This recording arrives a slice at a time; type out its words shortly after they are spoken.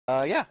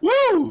Yeah. Woo!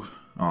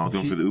 Oh, I was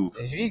going for the oop.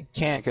 If you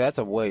can't, cause that's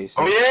a waste.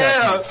 Oh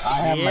yeah! I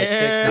have my 6'9". Is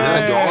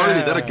that a guard?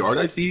 Is that a guard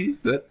I see?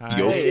 That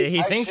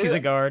He thinks he's a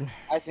guard.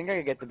 I think I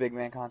could get the big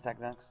man contact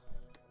next.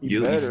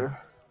 You better.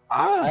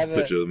 I have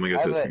but you,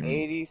 I have an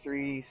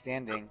 83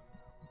 standing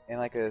and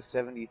like a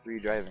 73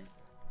 driving.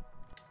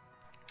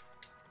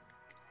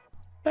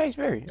 Thanks,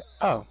 Barry.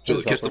 Oh,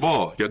 just catch the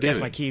ball. God damn Guess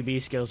it. my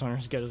QB skills aren't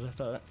as good as I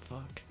thought.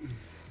 Fuck.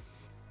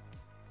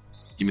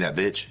 Give me that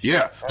bitch.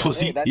 Yeah,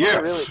 pussy. Hey, that's Yeah,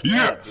 really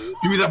yeah. bad, dude.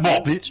 Give me that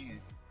ball, bitch.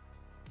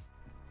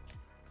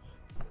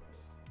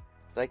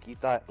 It's like you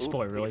thought. This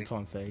boy really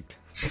playing fake.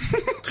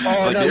 Oh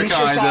Like no, your you should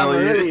kind, saw him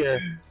Elliot.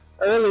 earlier.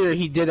 Earlier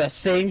he did that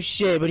same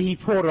shit, but he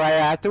pulled right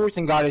afterwards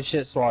and got his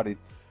shit swatted.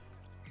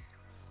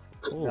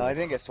 Ooh. No, I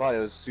didn't get swatted.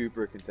 It was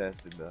super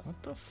contested though.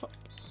 What the fuck?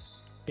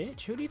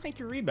 Bitch, who do you think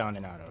you're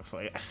rebounding out of?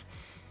 Like,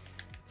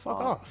 fuck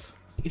off.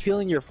 You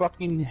feeling your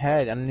fucking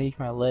head underneath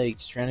my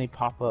legs, trying to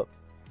pop up.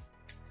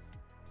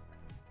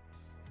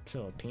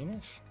 Still a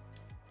penis?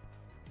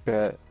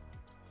 Good.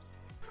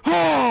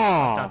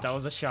 I thought that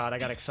was a shot. I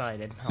got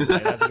excited. Okay,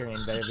 that's green,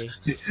 baby.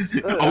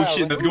 Oh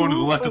shit, that's going to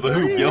the left of the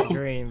hoop, yo.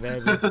 Green,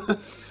 baby.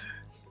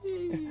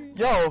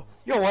 Yo,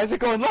 why is it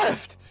going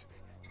left?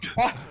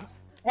 Why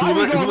Who are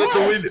we let going the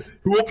left? wind?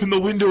 Who opened the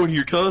window in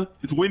here, cuh?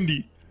 It's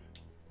windy.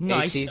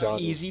 Nice, AC's on.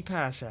 easy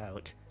pass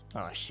out.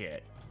 Oh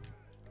shit.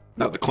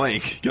 Not the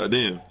clank.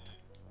 Goddamn.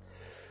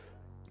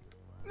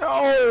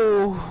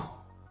 No.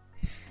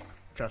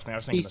 Trust me, I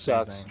was thinking He the same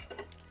sucks. thing.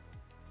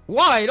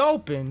 Wide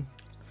open.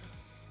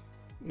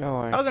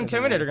 No. I was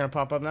intimidator gonna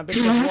pop up. And that bitch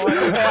was wide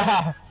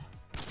open.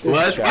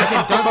 Let's I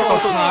can dunk while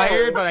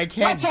tired, but I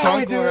can't That's how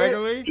we dunk do it.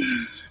 regularly.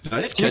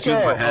 I just catch you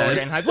with my Oh, we're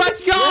getting head. hyped.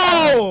 Let's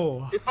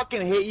go! It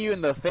fucking hit you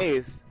in the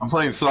face. I'm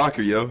playing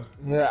soccer, yo.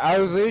 Yeah, I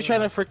was literally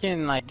trying to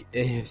freaking like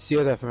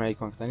seal that from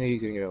Acorn because I knew you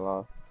couldn't get it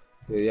off.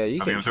 Yeah, you I'm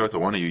gonna can. throw it to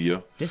one of you,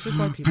 yo. This is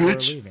why people are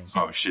Bitch. leaving.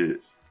 Oh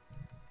shit.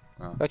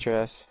 Got your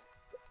ass.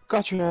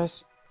 Got your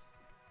ass.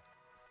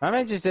 My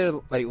man just did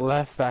it like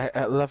left, back,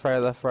 left, right,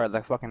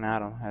 like fucking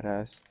Adam had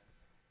ass.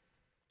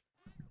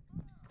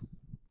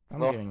 I'm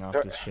Well, getting off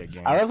this shit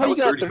game. I love how That you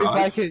was got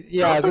 35? 35.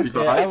 Yeah, I That was was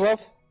gonna say, I 35?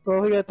 love.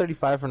 Well, he got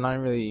 35 for not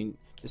really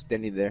just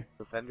standing there.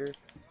 Defender.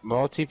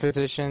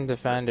 Multi-position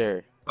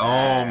defender.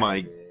 Oh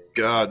my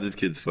god, this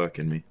kid's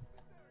fucking me.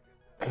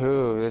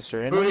 Who? This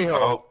right?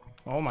 Oh,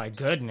 Oh my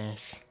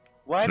goodness.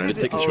 Why can I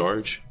did take a it,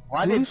 charge?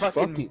 Why did Who's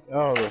fucking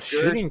Oh, the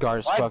shooting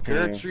guard's why fucking. you.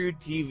 Gertrude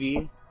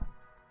TV?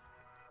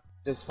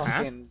 Just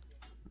fucking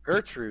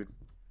Gertrude.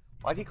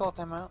 Why'd he call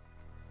timeout?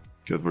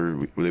 Because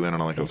they went on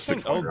like Are a you saying,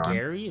 6-point run.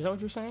 Gary? Is that what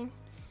you're saying?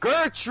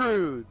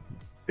 Gertrude.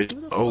 It's,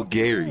 Who the oh, fuck is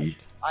Gary.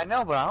 I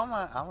know,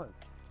 but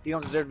he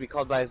don't deserve to be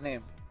called by his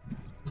name.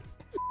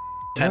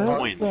 10 What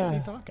points. the- What are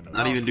you talking about?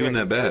 Not even doing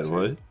that bad,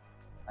 what?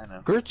 I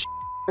know. Gertrude.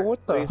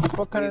 What the He's,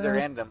 fuck kind he's of? a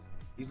random.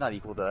 He's not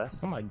equal to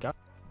us. Oh my god.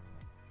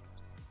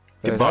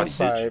 Good I'm body,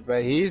 sorry,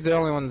 but he's the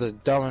only one that's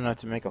dumb enough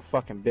to make a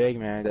fucking big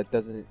man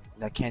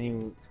that can't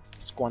even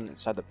score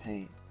inside the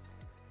paint.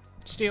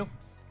 Steal.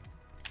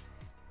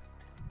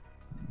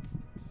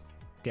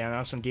 Damn, that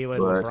was some D-Wade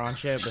But- LeBron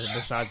shit, but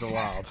besides the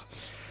lob.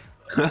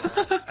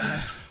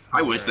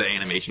 I wish the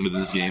animation was in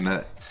this game,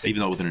 that even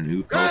though it wasn't a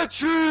new.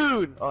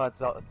 Gertrude. Oh, it's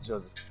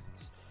Joseph.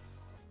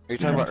 Are you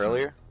talking about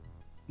earlier?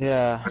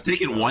 Yeah. I've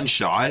taken one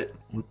shot.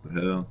 What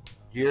the hell?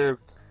 You're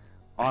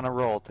on a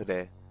roll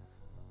today.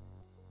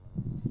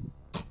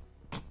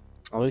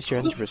 At least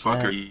you're Who the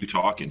fuck are 100%. you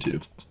talking to?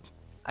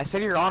 I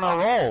said you're on a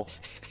roll.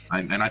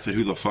 And I said,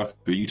 who the fuck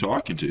are you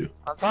talking to?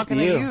 I'm talking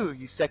to You.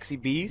 you sexy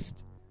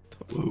beast.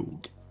 Whoa,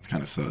 it's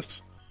kind of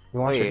sus. You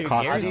want Wait, your Dude,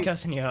 coffee? Gary's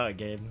cussing you out,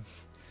 Gabe.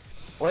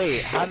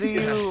 Wait, how do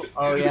you?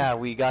 Oh yeah,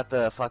 we got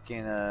the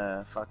fucking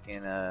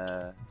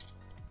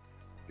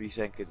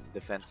 3-second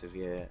defensive.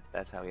 Yeah,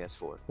 that's how he has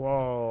 4.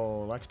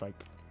 Whoa, lag spike.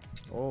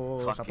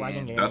 Oh, stop Fucking-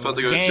 lagging, game. I was about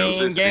to go to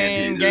Joseph and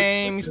Game,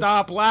 Jesus.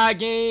 stop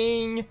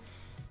lagging!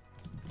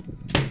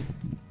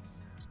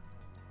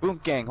 Boom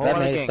gang, hold That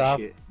on made it gang stop.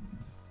 shit.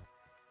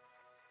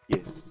 Yeah.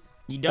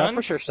 You That done?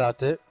 for sure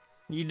stopped it.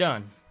 You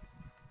done?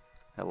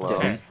 Hello.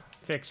 Okay,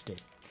 fixed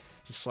it.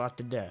 Just locked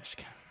the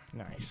desk.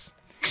 Nice.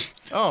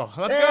 Oh,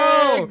 let's Hey,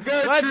 go!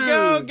 Let's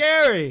go, Gertrude!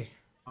 Gary!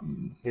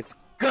 It's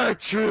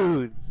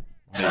Gertrude.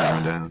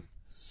 Going down.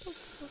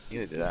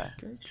 Neither did I.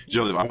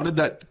 Joseph, I wanted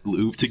that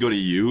loop to go to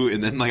you,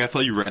 and then like I saw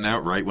you run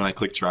out right when I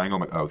clicked triangle.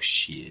 I'm like, oh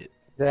shit.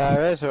 Yeah,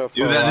 that's what.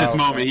 Dude, at this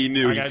moment, he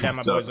knew I he gotta get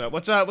my fucked boys up. up.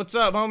 What's up? What's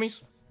up,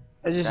 homies?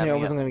 I just That knew I me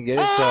wasn't up. gonna get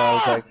it, so I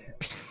was like,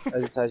 I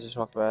decided to just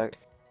walk back.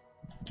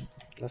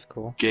 That's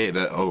cool. Gabe,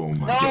 that oh my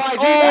No, god.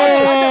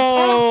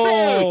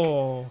 I did.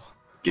 Oh!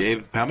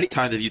 Gabe, how many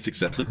times have you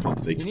successfully pump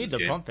faked You in need this the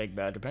game? pump fake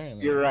badge,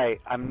 apparently. You're right.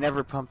 I'm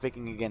never pump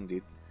faking again,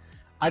 dude.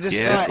 I just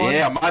Yeah, thought.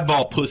 yeah, my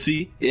ball,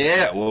 pussy.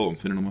 Yeah. Whoa, I'm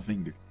putting it on my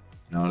finger.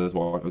 No, that's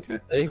why. Okay.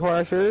 Acorn,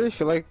 I really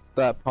feel like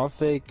that pump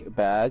fake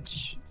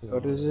badge.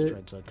 What is it?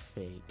 Dreads look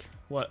fake.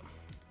 What?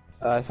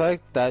 I feel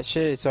like that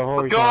shit is a whole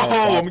Let's reason why go! the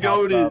ball I'm pops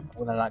goated. up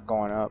when they're not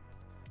going up.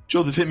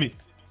 Joseph, hit me.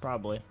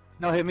 Probably.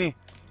 No, hit me.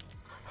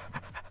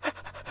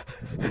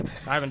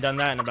 I haven't done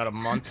that in about a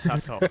month.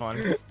 That felt fun.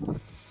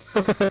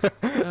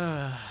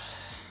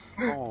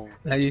 Oh.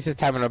 Now you just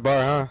having a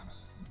bar, huh?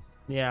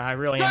 Yeah, I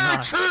really am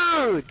not.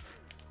 Gertrude!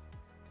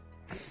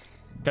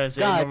 Does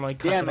it God normally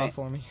cut damn it it. off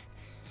for me?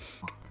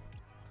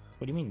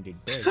 What do you mean, dude?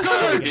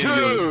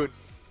 Gertrude!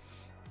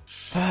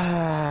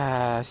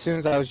 As soon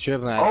as I was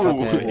dribbling, I Oh.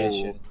 fucking hit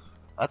shit.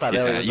 I thought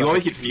Yeah, that was you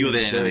always can feel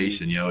the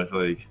animation, yo. It's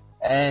like,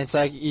 And it's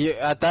like, you,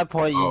 at that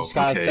point, you just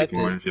gotta accept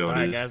come on, it. feel what it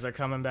Alright, is. guys, they're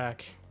coming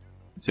back.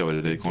 See what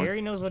it is, Corn.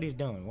 Gary knows what he's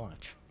doing.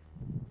 Watch.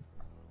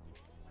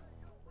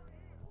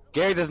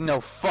 Gary doesn't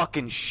know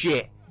fucking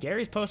shit.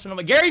 Gary's posting on.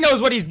 Gary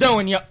knows what he's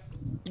doing, yo.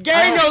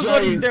 Gary knows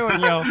what he's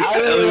doing, yo. I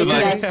really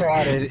got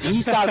swatted.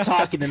 He stopped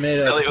talking in the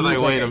middle. Elliot was like,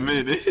 He wait a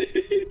minute.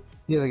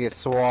 He was get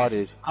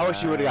swatted. I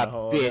wish you would have got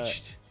hold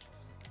bitched.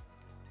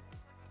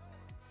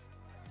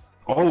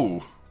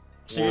 Oh.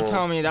 So you're Whoa.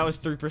 telling me that was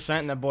 3%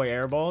 and that boy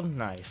airballed?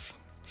 Nice.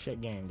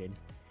 Shit game, dude.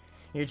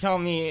 You're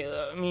telling me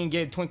me and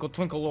Gabe twinkle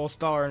twinkle little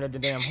star into the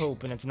damn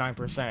hoop and it's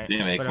 9%. Damn,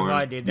 but if Acorn,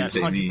 I did that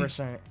you take me.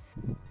 100%.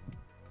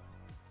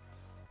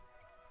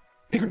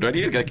 Hey, do I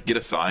need to get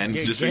a sign?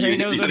 Dude, Just so Gary you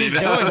knows you what he's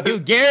know? doing.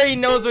 Dude, Gary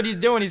knows what he's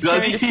doing. He's Does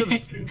carrying, us to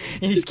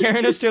he? he's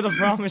carrying us to the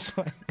promised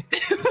land.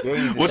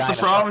 What's the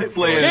promised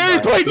land?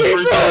 Gary, play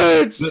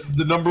defense!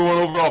 The number 1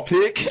 overall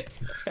pick?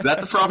 Is that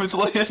the promised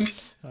land?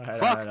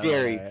 Fuck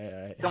Gary.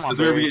 Come on,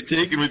 That's where we Gary. get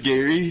taken with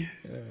Gary.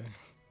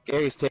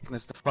 Gary's taking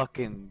us to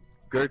fucking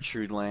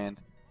Gertrude land.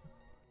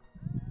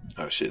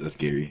 Oh shit, that's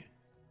Gary.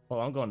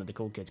 Well, I'm going to the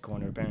cool kids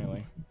corner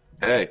apparently.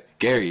 Hey,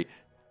 Gary.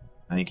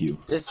 Thank you.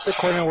 This is the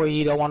corner where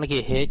you don't want to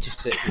get hit. Just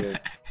sit here.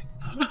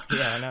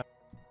 Yeah, I know.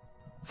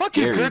 Fuck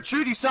you, Gary.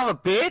 Gertrude, you son of a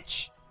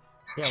bitch!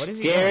 Yeah, what is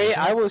he Gary, doing?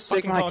 I will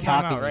stick Fucking my call a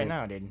cock timeout in right you.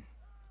 now, dude.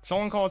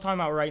 Someone call a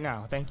timeout right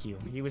now. Thank you.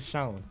 He was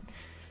shown.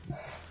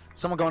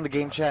 Someone go into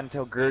game chat and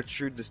tell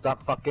Gertrude to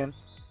stop fucking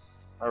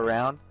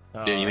around.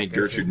 Damn, you made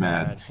Gertrude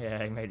mad.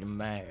 Yeah, he made him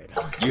mad.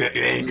 You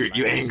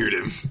angered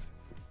him.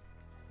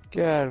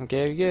 Get him,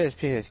 Gabe. Get his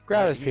penis.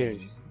 Grab his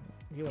penis.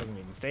 He wasn't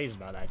even phased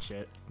by that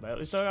shit. But at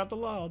least I got the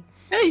lob.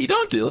 Hey, you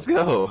dunked it. Let's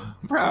go.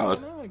 I'm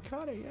proud. No, I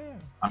caught it, yeah.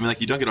 I mean,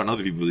 like, you dunk it on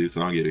other people's leaves,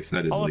 so I don't get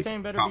excited. Hall of like,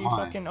 Fame better come be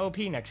on. fucking OP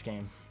next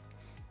game.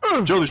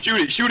 Joe, shoot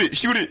it, shoot it,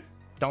 shoot it.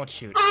 Don't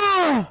shoot.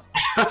 Ah!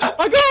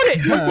 I got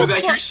it! Was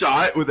that your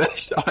shot? Was that a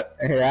shot?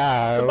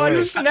 Yeah. I wait.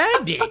 just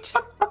snagged it!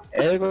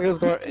 It looked like it was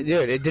going.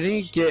 Dude, it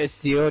didn't get a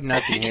steal,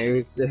 nothing.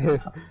 It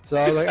was, so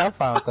I was like, I'm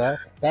fine with that.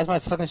 That's my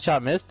second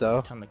shot missed,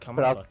 though. Time to come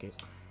But in I'll- bucket.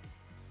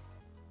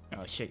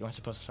 Oh shit, you weren't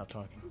supposed to stop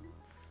talking.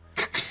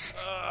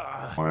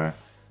 Where?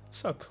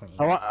 So clean.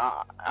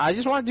 I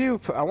just want to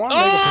do. I want to.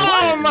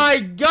 Oh my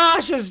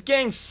gosh, this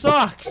game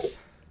sucks!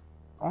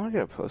 I want to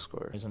get a post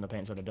score. He's in the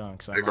paint, so the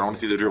dunk. So I want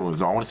to see the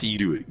dribbles. I want to see you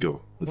do it.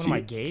 Go. Let's What see am I,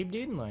 it. Gabe,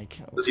 dude? Like,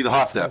 Let's see the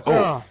hot step.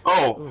 Oh.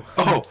 Oh.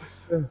 Oh.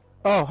 Oh.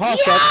 Oh, hot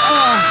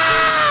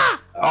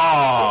shot.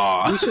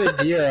 Oh. You should have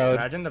zeroed.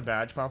 imagine the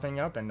badge popping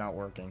up and not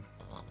working.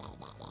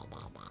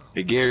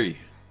 Hey, Gary.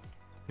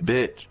 Hey,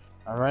 bitch.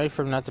 I'm ready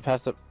for him not to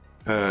pass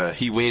the.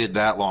 He waited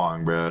that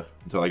long, bruh,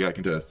 until I got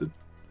contested.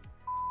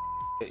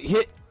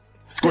 Hit.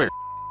 Square.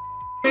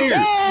 Oh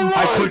I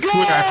my clicked God!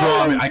 square, I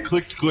promise. I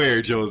clicked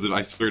square, Joseph.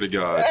 I swear to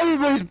God.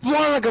 Everybody's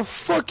blowing like a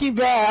fucking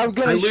bat. I'm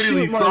gonna I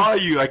literally shoot my. saw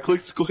you. I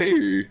clicked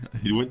square.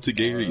 He went to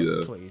Gary,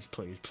 though. Please,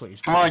 please,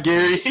 please. Come on,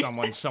 please,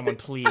 Gary. Someone,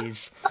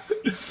 please.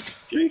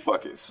 Gary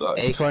fucking sucks.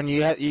 Acorn,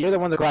 you're the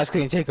one the glass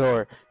couldn't take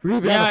over.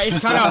 Rebound. Yeah, it's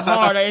kind of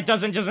hard. It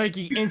doesn't just make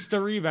you insta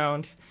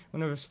rebound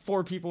when there's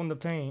 4 people in the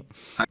paint.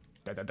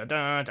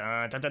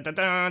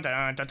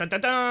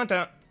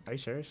 Are you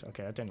serious?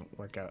 Okay, that didn't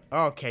work out.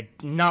 Okay,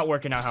 not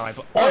working out how I.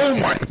 Oh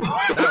my!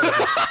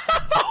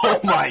 Oh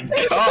my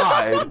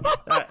God!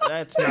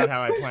 That's not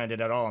how I planned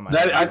it at all. My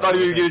I thought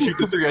he was gonna shoot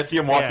the 3. I see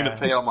him walking Yeah. the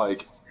paint. I'm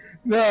like,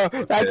 No,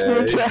 that's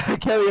Okay. gonna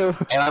Kelly.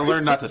 and I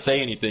learned not to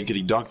say anything because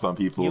he dunks on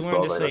people. You so I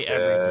learned to was say like,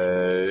 everything.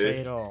 okay. Say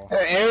it all.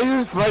 It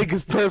was funny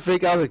because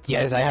perfect. I was like,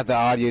 yes, I have the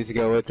audio to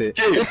go with it.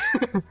 Dude.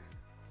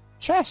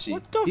 Trashy.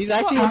 What the He's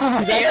fuck?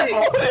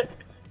 actually.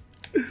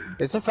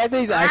 It's the fact that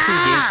he's actually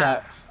game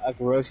chat like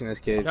roasting this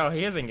kid. No,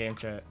 he is in game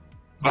chat.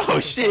 Oh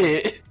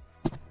shit!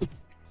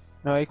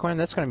 No, Acorn,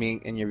 that's gonna be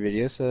in your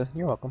video, so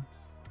you're welcome.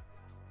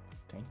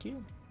 Thank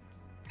you.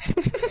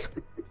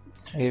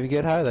 I gave you a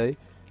good highlight.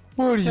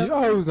 What do you?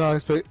 I was not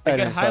expecting. A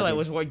good highlight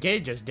was what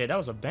Gabe just did. That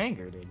was a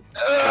banger, dude.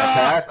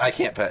 I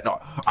can't pass.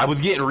 No, I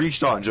was getting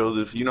reached on,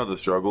 Joseph. You know the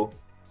struggle.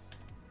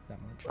 That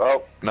much.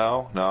 Oh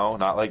no,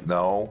 not like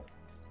no.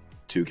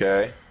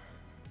 2K.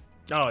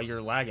 Oh,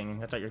 you're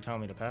lagging. I thought you were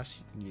telling me to pass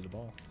you the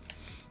ball.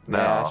 No.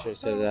 Yeah, I should have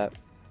said that.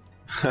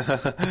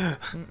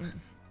 Mm-mm.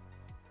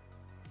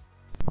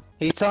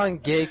 He's telling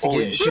Gabe to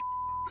Holy get shit.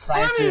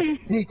 science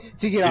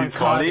to get on He's COD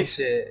funny? and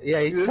shit. Yeah,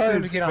 he's This telling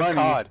him to is get on funny.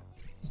 COD.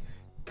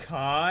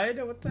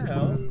 COD? What the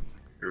hell?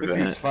 This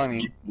is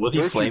funny. Was he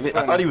This is flaming? I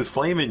funny. thought he was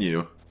flaming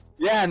you.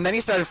 Yeah, and then he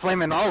started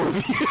flaming all of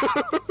you.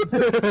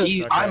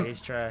 Jeez, Okay,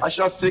 he's trash. I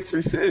shot 6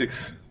 for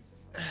 6.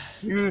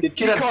 This kid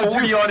He had called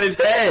 40 on his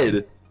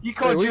head. He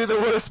called Wait, you the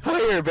worst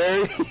player,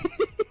 Barry.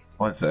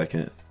 1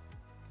 second.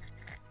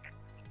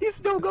 He's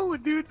still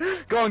going, dude.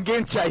 Go on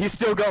game chat. He's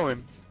still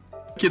going.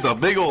 Kid's a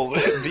big old.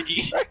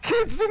 That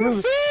kid's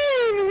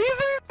insane.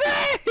 He's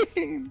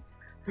insane.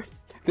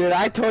 Dude,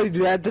 I told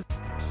you that.